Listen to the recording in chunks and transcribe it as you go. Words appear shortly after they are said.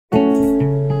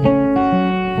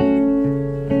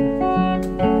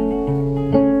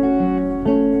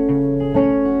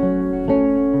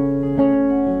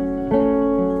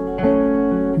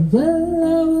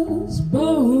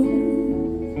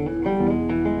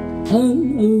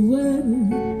unaware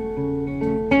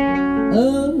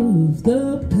of the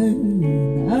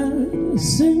pain I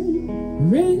receive.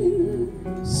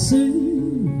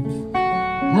 I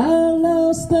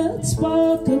lost that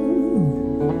sparkle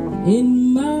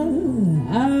in my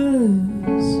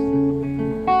eyes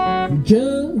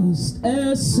just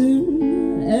as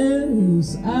soon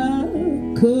as I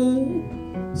could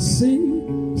see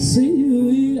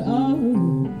we are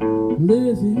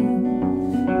living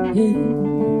in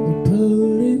the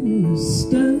police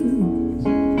state,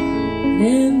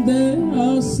 and they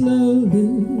are slowly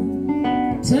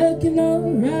taking our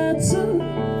rights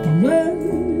away.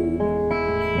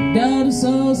 God is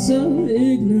all so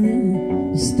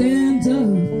ignorant, stand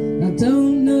up. I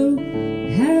don't know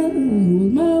how.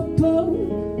 With my poor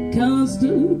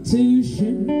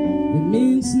constitution, it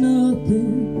means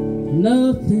nothing,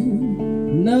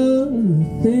 nothing,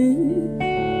 nothing.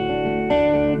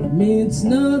 It means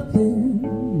nothing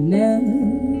now.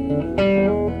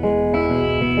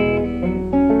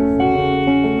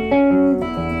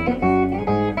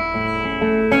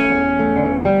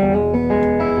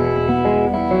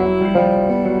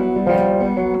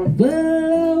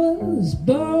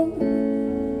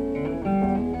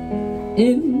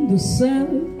 In the South,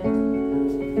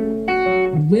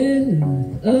 with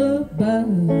a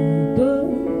Bible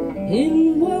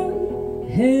in one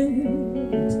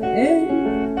hand,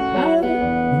 and I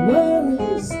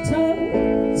was taught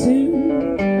to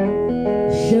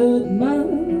shut my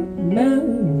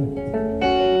mouth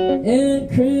and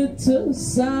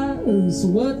criticize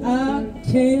what I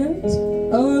can't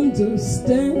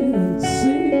understand.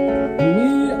 See,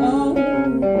 we are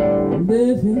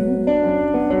living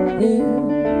in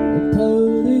a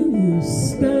police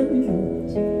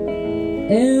state,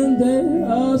 and they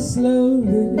are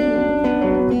slowly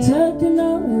taking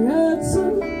our rights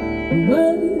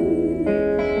away.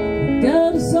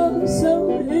 God is all so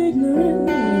ignorant,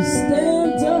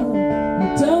 stand up.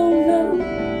 I don't know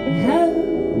how.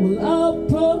 Will our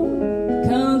poor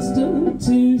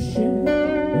constitution,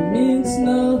 it means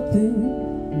nothing,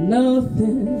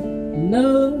 nothing,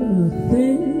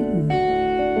 nothing.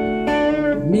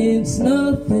 Means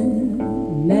nothing.